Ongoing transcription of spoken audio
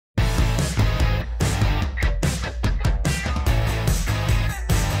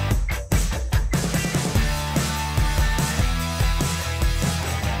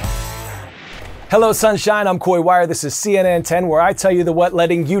Hello, sunshine. I'm Coy Wire. This is CNN 10, where I tell you the what,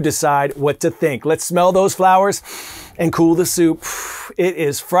 letting you decide what to think. Let's smell those flowers and cool the soup. It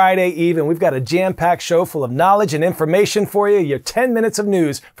is Friday Eve, and we've got a jam-packed show full of knowledge and information for you. Your 10 minutes of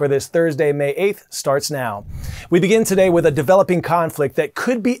news for this Thursday, May 8th, starts now. We begin today with a developing conflict that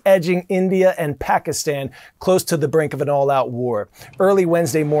could be edging India and Pakistan close to the brink of an all-out war. Early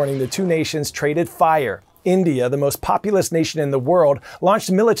Wednesday morning, the two nations traded fire. India, the most populous nation in the world,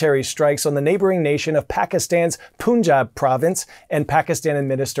 launched military strikes on the neighboring nation of Pakistan's Punjab province and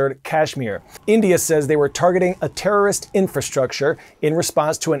Pakistan-administered Kashmir. India says they were targeting a terrorist infrastructure in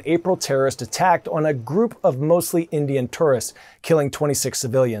response to an April terrorist attack on a group of mostly Indian tourists, killing 26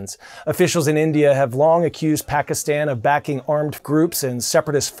 civilians. Officials in India have long accused Pakistan of backing armed groups and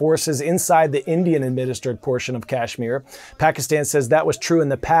separatist forces inside the Indian-administered portion of Kashmir. Pakistan says that was true in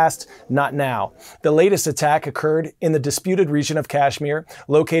the past, not now. The latest attack occurred in the disputed region of Kashmir,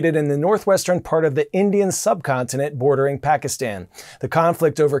 located in the northwestern part of the Indian subcontinent bordering Pakistan. The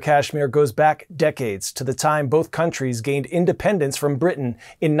conflict over Kashmir goes back decades to the time both countries gained independence from Britain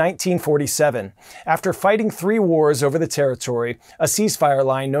in 1947. After fighting 3 wars over the territory, a ceasefire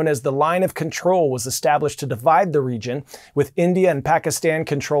line known as the Line of Control was established to divide the region, with India and Pakistan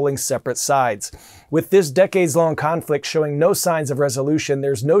controlling separate sides. With this decades-long conflict showing no signs of resolution,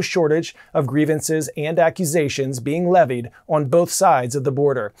 there's no shortage of grievances and accusations being levied on both sides of the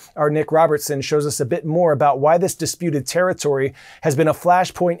border. Our Nick Robertson shows us a bit more about why this disputed territory has been a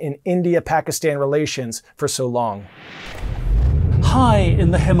flashpoint in India-Pakistan relations for so long. High in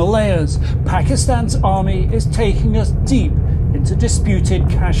the Himalayas, Pakistan's army is taking us deep into disputed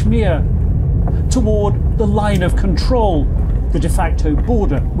Kashmir, toward the Line of Control, the de facto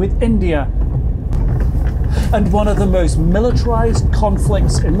border with India, and one of the most militarized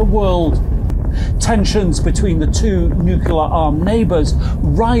conflicts in the world. Tensions between the two nuclear-armed neighbors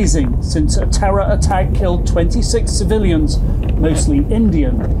rising since a terror attack killed 26 civilians, mostly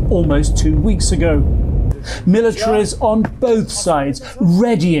Indian, almost 2 weeks ago. Militaries on both sides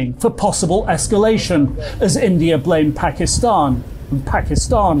readying for possible escalation as India blamed Pakistan and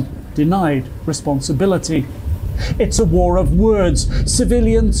Pakistan denied responsibility. It's a war of words.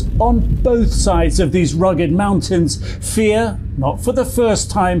 Civilians on both sides of these rugged mountains fear, not for the first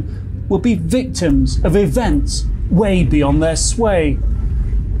time, will be victims of events way beyond their sway.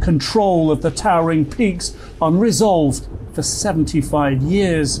 Control of the towering peaks unresolved for 75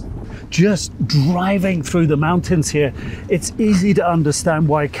 years. Just driving through the mountains here, it's easy to understand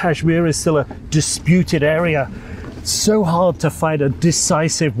why Kashmir is still a disputed area. It's so hard to fight a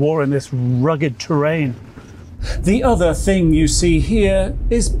decisive war in this rugged terrain. The other thing you see here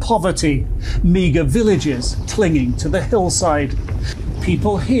is poverty, meager villages clinging to the hillside.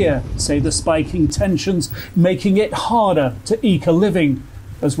 People here say the spiking tensions making it harder to eke a living,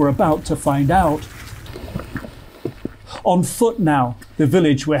 as we're about to find out. On foot now, the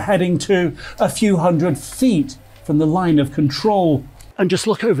village we're heading to, a few hundred feet from the Line of Control. And just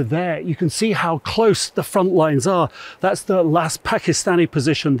look over there, you can see how close the front lines are. That's the last Pakistani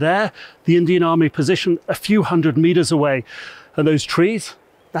position there, the Indian Army position a few hundred meters away. And those trees,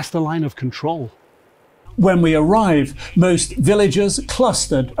 that's the Line of Control. When we arrive, most villagers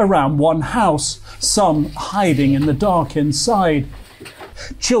clustered around one house, some hiding in the dark inside.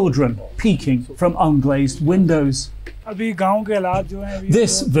 Children peeking from unglazed windows.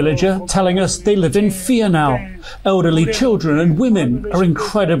 This villager telling us they live in fear now. Elderly children and women are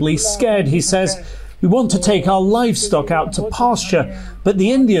incredibly scared, he says. We want to take our livestock out to pasture, but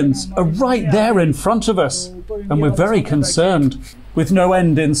the Indians are right there in front of us, and we're very concerned. With no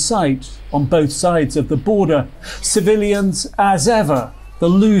end in sight on both sides of the border, civilians, as ever, the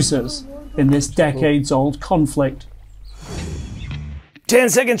losers in this decades-old conflict.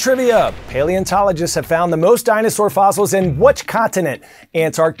 10-second trivia. Paleontologists have found the most dinosaur fossils in which continent?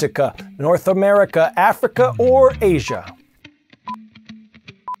 Antarctica, North America, Africa, or Asia?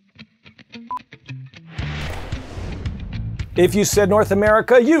 If you said North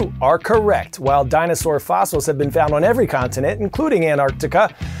America, you are correct. While dinosaur fossils have been found on every continent, including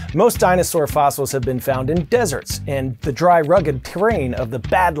Antarctica, most dinosaur fossils have been found in deserts and the dry, rugged terrain of the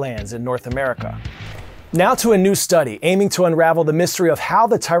Badlands in North America. Now to a new study aiming to unravel the mystery of how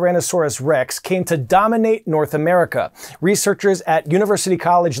the Tyrannosaurus rex came to dominate North America. Researchers at University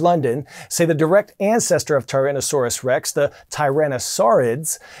College London say the direct ancestor of Tyrannosaurus rex, the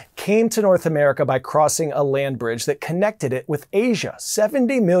Tyrannosaurids, came to North America by crossing a land bridge that connected it with Asia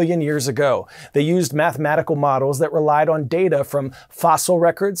 70 million years ago. They used mathematical models that relied on data from fossil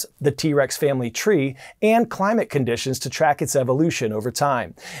records, the T-Rex family tree, and climate conditions to track its evolution over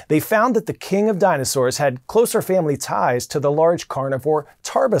time. They found that the king of dinosaurs had closer family ties to the large carnivore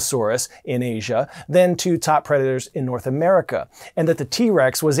Tarbosaurus in Asia than to top predators in North America, and that the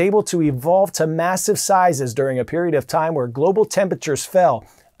T-Rex was able to evolve to massive sizes during a period of time where global temperatures fell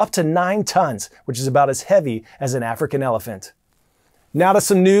up to 9 tons, which is about as heavy as an African elephant. Now to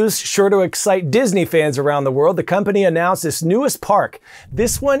some news sure to excite Disney fans around the world. The company announced its newest park.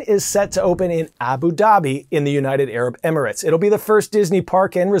 This one is set to open in Abu Dhabi in the United Arab Emirates. It'll be the first Disney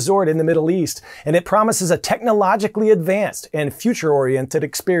park and resort in the Middle East, and it promises a technologically advanced and future-oriented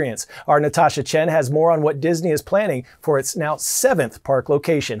experience. Our Natasha Chen has more on what Disney is planning for its now 7th park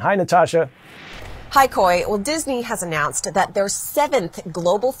location. Hi, Natasha. Hi, Coy. Well, Disney has announced that their 7th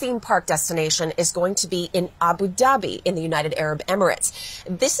global theme park destination is going to be in Abu Dhabi in the United Arab Emirates.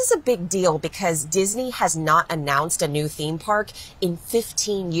 This is a big deal because Disney has not announced a new theme park in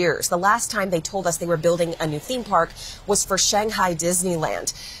 15 years. The last time they told us they were building a new theme park was for Shanghai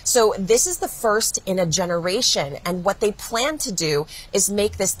Disneyland. So this is the first in a generation, and what they plan to do is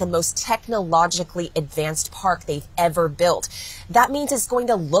make this the most technologically advanced park they've ever built. That means it's going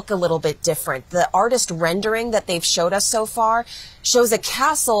to look a little bit different. The artist rendering that they've showed us so far shows a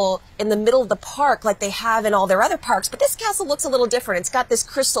castle in the middle of the park like they have in all their other parks, but this castle looks a little different. It's got this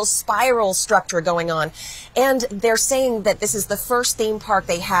crystal spiral structure going on, and they're saying that this is the first theme park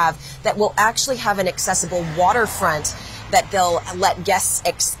they have that will actually have an accessible waterfront that they'll let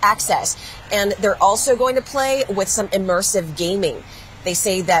guests access, and they're also going to play with some immersive gaming. They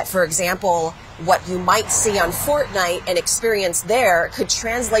say that, for example, what you might see on Fortnite and experience there could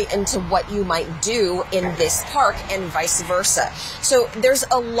translate into what you might do in this park and vice versa. So there's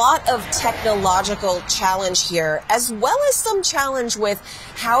a lot of technological challenge here, as well as some challenge with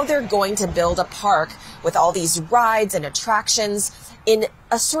how they're going to build a park with all these rides and attractions in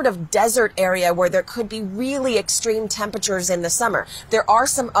a sort of desert area where there could be really extreme temperatures in the summer. There are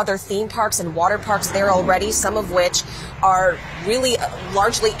some other theme parks and water parks there already, some of which are really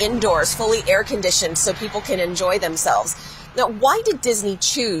largely indoors, fully air conditioned, so people can enjoy themselves. Now, why did Disney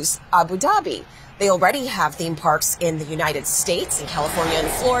choose Abu Dhabi? They already have theme parks in the United States, in California and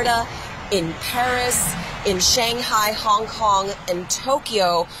Florida, in Paris, in Shanghai, Hong Kong, and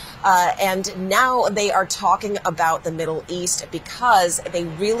Tokyo. And now they are talking about the Middle East because they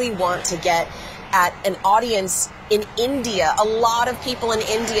really want to get at an audience in India, a lot of people in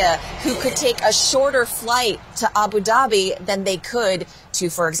India who could take a shorter flight to Abu Dhabi than they could to,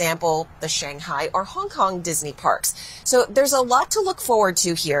 for example, the Shanghai or Hong Kong Disney parks. So there's a lot to look forward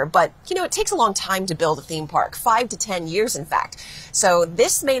to here, but, you know, it takes a long time to build a theme park, 5 to 10 years, in fact. So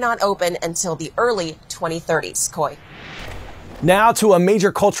this may not open until the early 2030s. Coy. Now to a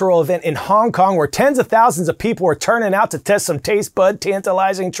major cultural event in Hong Kong where tens of thousands of people are turning out to test some taste bud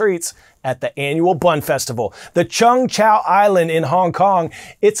tantalizing treats at the annual Bun Festival. The Chung Chau Island in Hong Kong,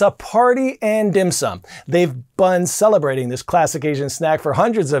 it's a party and dim sum. They've been celebrating this classic Asian snack for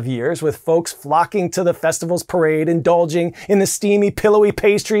hundreds of years, with folks flocking to the festival's parade, indulging in the steamy, pillowy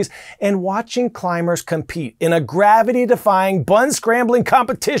pastries, and watching climbers compete in a gravity-defying bun scrambling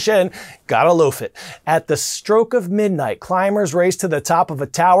competition. Gotta loaf it. At the stroke of midnight, climbers race to the top of a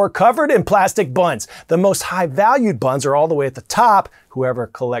tower covered in plastic buns. The most high-valued buns are all the way at the top. Whoever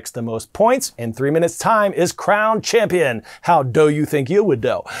collects the most points in 3 minutes time is crowned champion. How do you think you would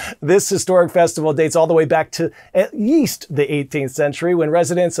do? This historic festival dates all the way back to at least the 18th century, when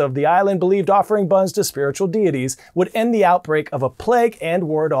residents of the island believed offering buns to spiritual deities would end the outbreak of a plague and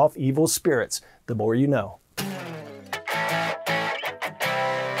ward off evil spirits. The more you know.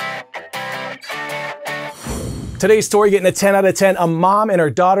 Today's story getting a 10 out of 10. A mom and her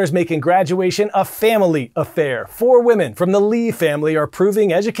daughters making graduation a family affair. 4 women from the Lee family are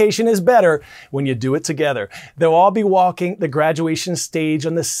proving education is better when you do it together. They'll all be walking the graduation stage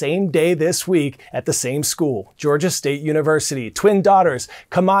on the same day this week at the same school, Georgia State University. Twin daughters,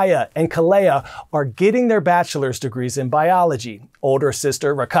 Kamaya and Kalea, are getting their bachelor's degrees in biology. Older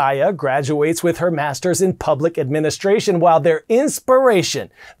sister, Rakaya, graduates with her master's in public administration, while their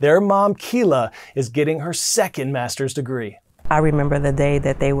inspiration, their mom, Keela, is getting her second master's degree. I remember the day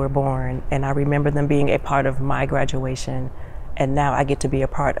that they were born, and I remember them being a part of my graduation, and now I get to be a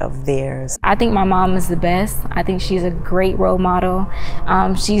part of theirs. I think my mom is the best. I think she's a great role model.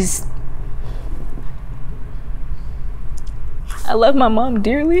 I love my mom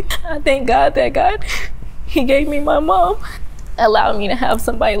dearly. I thank God that He gave me my mom, allowed me to have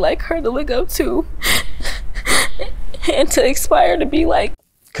somebody like her to look up to and to aspire to be like.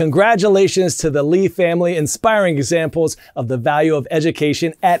 Congratulations to the Lee family, inspiring examples of the value of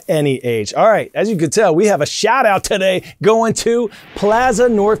education at any age. All right, as you can tell, we have a shout out today going to Plaza,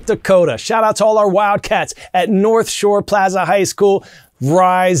 North Dakota. Shout out to all our Wildcats at North Shore Plaza High School.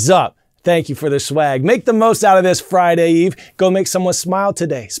 Rise up. Thank you for the swag. Make the most out of this Friday Eve. Go make someone smile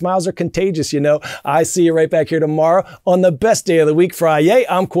today. Smiles are contagious, you know. I see you right back here tomorrow on the best day of the week, Friday.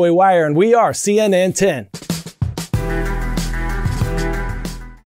 I'm Coy Wire, and we are CNN 10.